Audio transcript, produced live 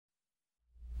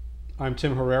I'm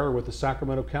Tim Herrera with the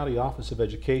Sacramento County Office of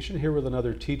Education, here with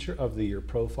another Teacher of the Year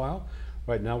profile.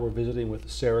 Right now we're visiting with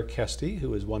Sarah Kesty,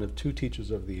 who is one of 2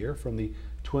 Teachers of the Year from the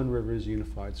Twin Rivers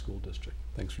Unified School District.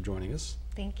 Thanks for joining us.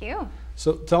 Thank you.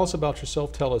 So tell us about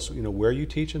yourself. Tell us, where you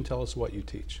teach, and tell us what you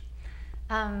teach.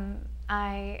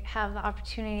 I have the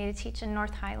opportunity to teach in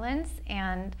North Highlands,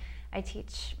 and I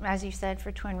teach, as you said,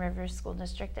 for Twin Rivers School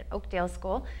District at Oakdale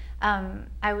School.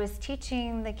 I was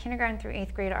teaching the kindergarten through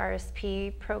 8th grade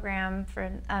RSP program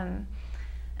for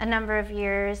a number of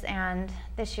years, and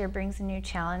this year brings a new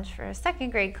challenge for a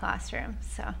 2nd grade classroom.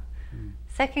 So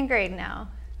 2nd grade now.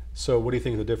 So what do you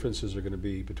think the differences are going to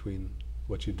be between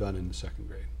what you've done in the 2nd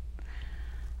grade?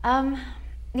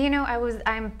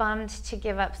 I'm bummed to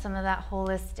give up some of that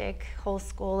holistic, whole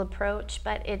school approach,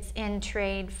 but it's in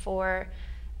trade for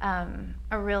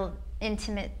a real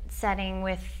intimate setting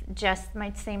with just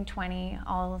my same 20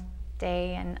 all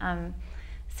day, and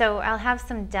so I'll have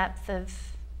some depth of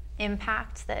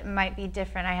impact that might be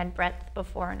different. I had breadth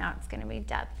before, now it's going to be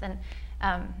depth, and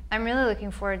I'm really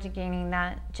looking forward to gaining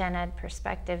that gen ed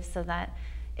perspective so that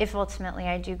if ultimately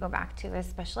I do go back to a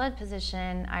special ed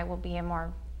position, I will be a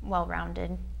more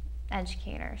well-rounded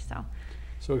educator.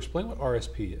 So explain what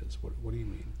RSP is. What do you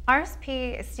mean?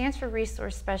 RSP stands for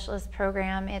Resource Specialist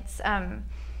Program. It's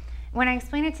when I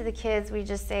explain it to the kids, we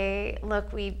just say,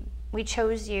 look, we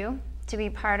chose you to be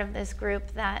part of this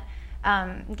group that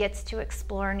gets to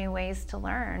explore new ways to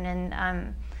learn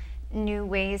and new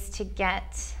ways to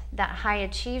get that high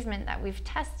achievement that we've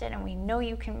tested and we know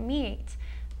you can meet,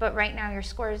 but right now your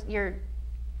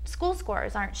school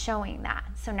scores aren't showing that.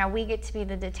 So now we get to be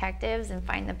the detectives and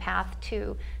find the path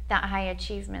to that high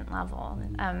achievement level.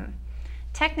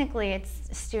 Technically,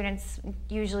 it's students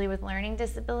usually with learning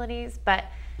disabilities, but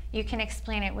you can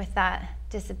explain it with that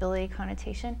disability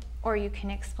connotation, or you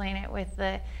can explain it with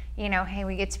the, hey,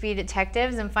 we get to be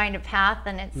detectives and find a path,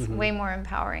 and it's way more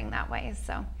empowering that way.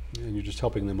 So. And you're just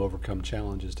helping them overcome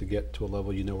challenges to get to a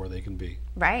level where they can be.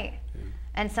 Right. Yeah.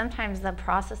 And sometimes the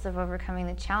process of overcoming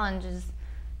the challenge is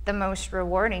the most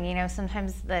rewarding.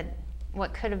 Sometimes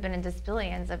what could have been a disability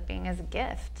ends up being as a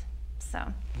gift.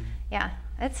 So, yeah,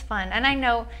 it's fun. And I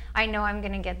know I'm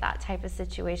going to get that type of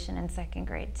situation in 2nd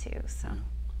grade too. So. Yeah.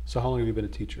 So how long have you been a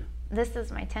teacher? This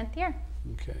is my 10th year.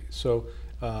 Okay. So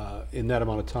in that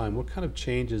amount of time, what kind of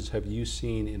changes have you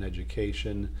seen in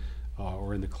education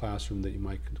or in the classroom that you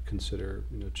might consider,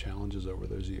 challenges over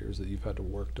those years that you've had to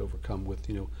work to overcome with,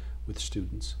 with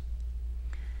students?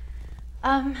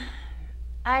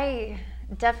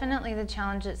 Definitely the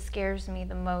challenge that scares me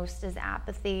the most is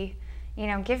apathy.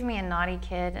 Give me a naughty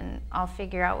kid and I'll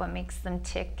figure out what makes them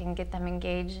tick and get them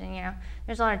engaged. And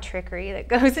there's a lot of trickery that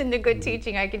goes into good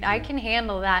teaching. I can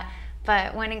handle that.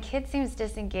 But when a kid seems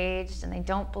disengaged and they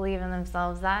don't believe in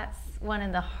themselves, that's one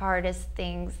of the hardest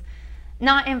things.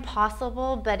 Not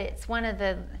impossible, but it's one of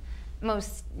the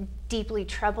most deeply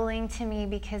troubling to me,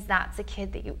 because that's a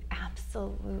kid that you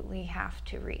absolutely have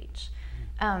to reach.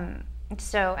 And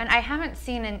I haven't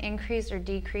seen an increase or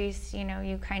decrease.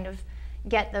 You kind of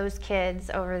get those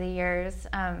kids over the years.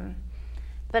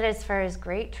 But as far as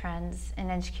great trends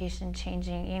in education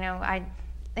changing,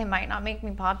 it might not make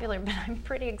me popular, but I'm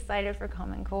pretty excited for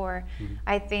Common Core.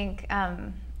 I think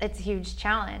it's a huge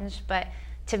challenge, but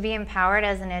to be empowered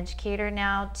as an educator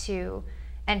now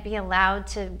and be allowed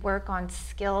to work on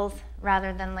skills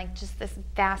rather than just this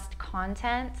vast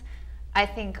content, I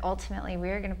think ultimately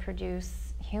we're going to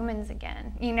produce humans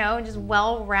again, just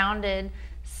well-rounded,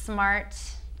 smart,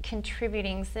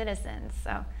 contributing citizens.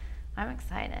 So I'm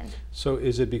excited. So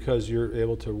is it because you're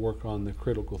able to work on the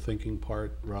critical thinking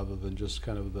part rather than just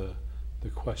kind of the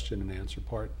question and answer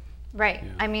part? Right.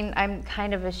 Yeah. I mean, I'm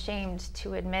kind of ashamed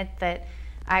to admit that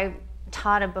I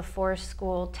taught a before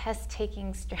school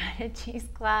test-taking strategies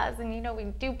class, and we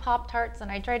do Pop-Tarts, and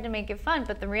I tried to make it fun,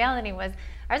 but the reality was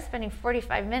I was spending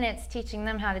 45 minutes teaching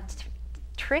them how to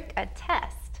trick a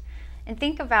test. And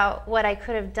think about what I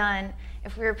could have done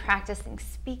if we were practicing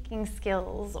speaking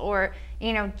skills or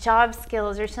job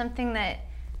skills or something that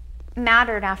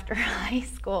mattered after high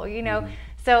school,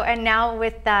 So, and now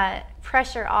with that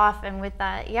pressure off and with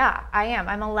that,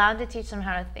 I'm allowed to teach them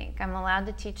how to think. I'm allowed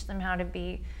to teach them how to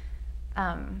be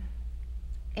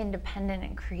independent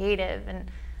and creative and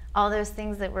all those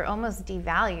things that were almost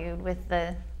devalued with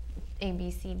the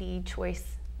ABCD choice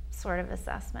sort of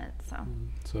assessment.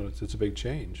 So it's a big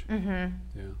change. Mm-hmm.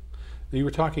 Yeah. Now, you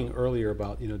were talking earlier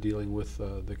about dealing with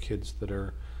the kids that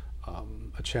are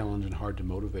a challenge and hard to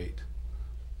motivate.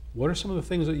 What are some of the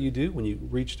things that you do when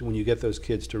you get those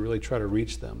kids to really try to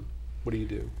reach them? What do you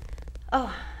do?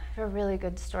 Oh, a really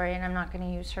good story, and I'm not going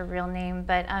to use her real name,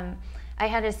 but I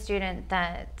had a student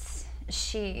that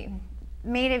she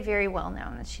made it very well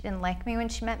known that she didn't like me when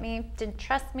she met me, didn't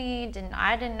trust me,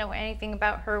 I didn't know anything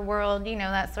about her world, you know,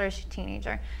 that sort of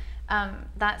teenager,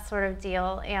 that sort of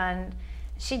deal. And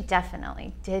she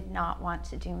definitely did not want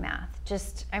to do math.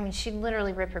 Just, I mean, she'd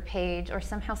literally rip her page or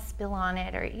somehow spill on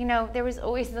it, or, you know, there was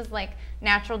always this like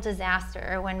natural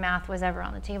disaster when math was ever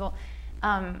on the table.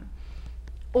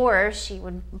 Or she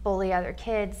would bully other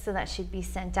kids so that she'd be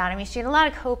sent out. I mean, she had a lot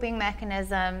of coping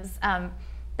mechanisms.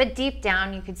 But deep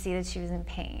down, you could see that she was in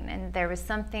pain, and there was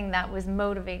something that was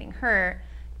motivating her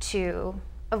to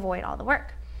avoid all the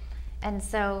work. And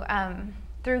so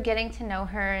through getting to know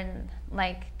her and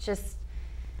like just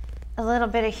a little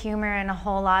bit of humor and a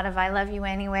whole lot of I love you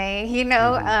anyway, you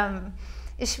know,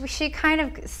 she kind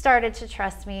of started to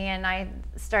trust me, and I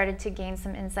started to gain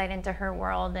some insight into her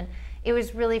world. And it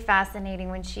was really fascinating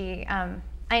when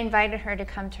I invited her to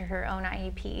come to her own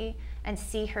IEP and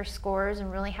see her scores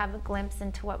and really have a glimpse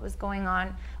into what was going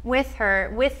on with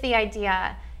her, with the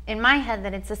idea in my head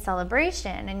that it's a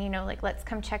celebration, and, you know, like, let's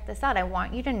come check this out. I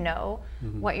want you to know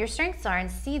what your strengths are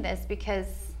and see this, because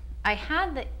I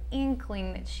had the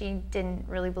inkling that she didn't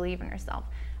really believe in herself.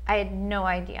 I had no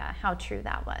idea how true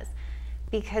that was,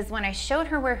 because when I showed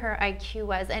her where her IQ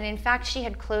was, and in fact she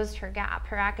had closed her gap,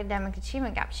 her academic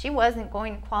achievement gap, she wasn't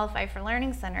going to qualify for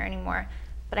Learning Center anymore,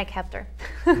 but I kept her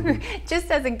just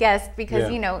as a guest,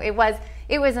 because you know, it was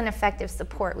an effective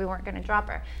support. We weren't going to drop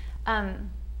her.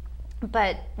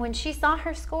 But when she saw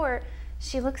her score,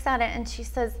 she looks at it and she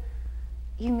says,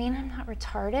 "You mean I'm not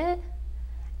retarded?"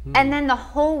 And then the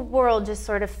whole world just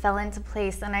sort of fell into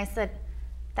place, and I said,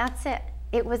 that's it.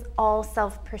 It was all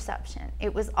self-perception.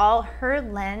 It was all her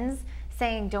lens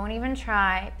saying, don't even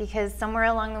try, because somewhere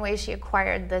along the way she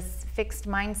acquired this fixed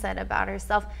mindset about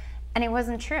herself. And it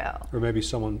wasn't true. Or maybe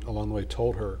someone along the way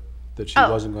told her that she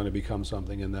wasn't going to become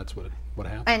something, and that's what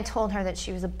happened. And told her that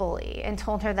she was a bully, and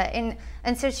told her that,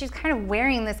 and so she's kind of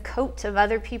wearing this coat of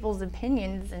other people's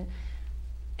opinions, and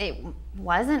it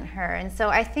wasn't her. And so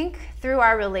I think through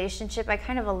our relationship, I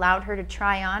kind of allowed her to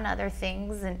try on other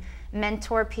things and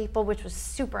mentor people, which was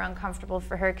super uncomfortable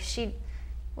for her, because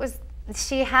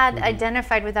she had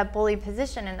identified with that bully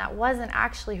position, and that wasn't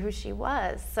actually who she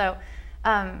was. So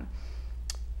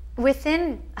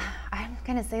within, I'm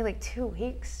gonna say like 2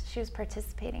 weeks, she was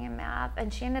participating in math,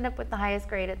 and she ended up with the highest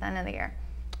grade at the end of the year.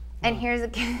 And here's a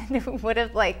kid who would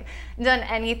have like done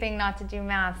anything not to do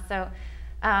math. So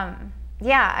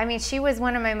yeah, I mean, she was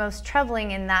one of my most troubling,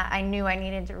 in that I knew I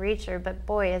needed to reach her, but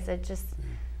boy, is it just,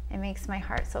 it makes my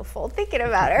heart so full thinking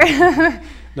about her.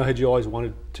 Now, had you always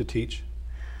wanted to teach?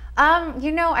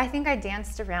 You know, I think I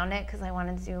danced around it because I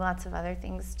wanted to do lots of other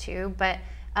things too. But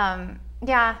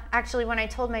yeah, actually, when I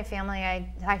told my family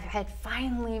I had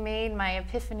finally made my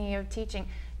epiphany of teaching,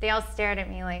 they all stared at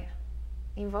me like,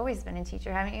 "You've always been a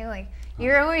teacher, haven't you? Like,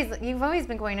 you've always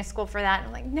been going to school for that." And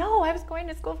I'm like, "No, I was going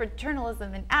to school for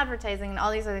journalism and advertising and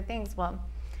all these other things." Well,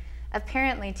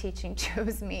 apparently teaching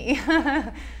chose me.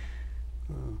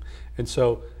 And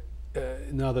so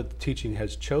now that teaching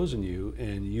has chosen you,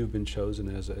 and you've been chosen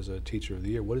as a Teacher of the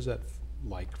Year, what is that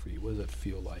like for you? What does that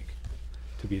feel like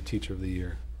to be a Teacher of the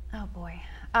Year? Oh boy.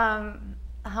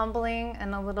 Humbling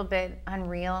and a little bit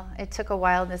unreal. It took a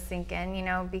while to sink in, you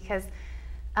know, because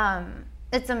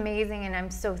it's amazing, and I'm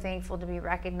so thankful to be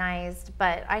recognized,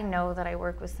 but I know that I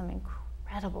work with some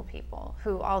incredible people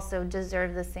who also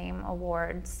deserve the same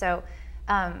award. So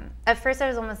at first I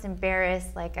was almost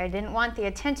embarrassed, like I didn't want the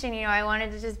attention, you know, I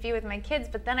wanted to just be with my kids,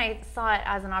 but then I saw it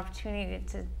as an opportunity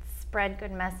to spread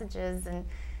good messages and,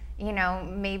 you know,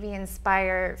 maybe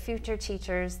inspire future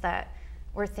teachers that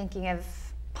were thinking of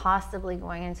possibly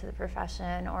going into the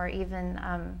profession, or even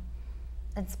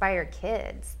inspire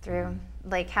kids through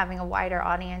like having a wider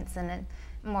audience and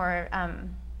more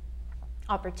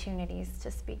opportunities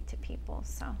to speak to people.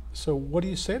 So what do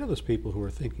you say to those people who are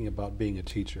thinking about being a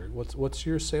teacher? What's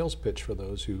your sales pitch for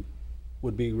those who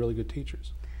would be really good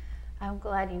teachers? I'm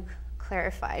glad you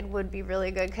clarified would be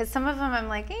really good, because some of them I'm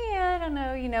like, I don't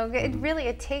know, you know,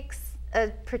 it takes a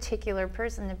particular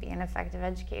person to be an effective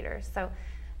educator. So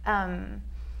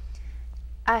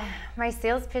my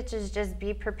sales pitch is just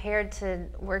be prepared to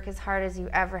work as hard as you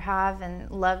ever have,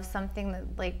 and love something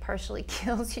that like partially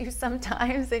kills you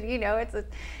sometimes. And you know,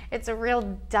 it's a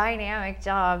real dynamic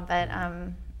job, but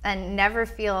and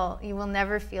you will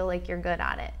never feel like you're good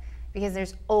at it, because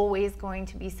there's always going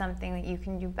to be something that you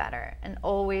can do better, and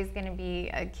always going to be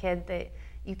a kid that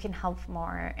you can help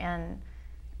more and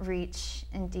reach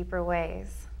in deeper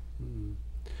ways.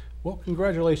 Well,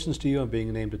 congratulations to you on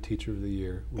being named a Teacher of the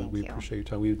Year. Thank we you. appreciate your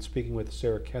time. We've been speaking with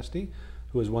Sarah Kesty,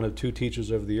 who is one of 2 Teachers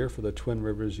of the Year for the Twin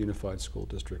Rivers Unified School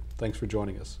District. Thanks for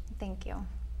joining us. Thank you.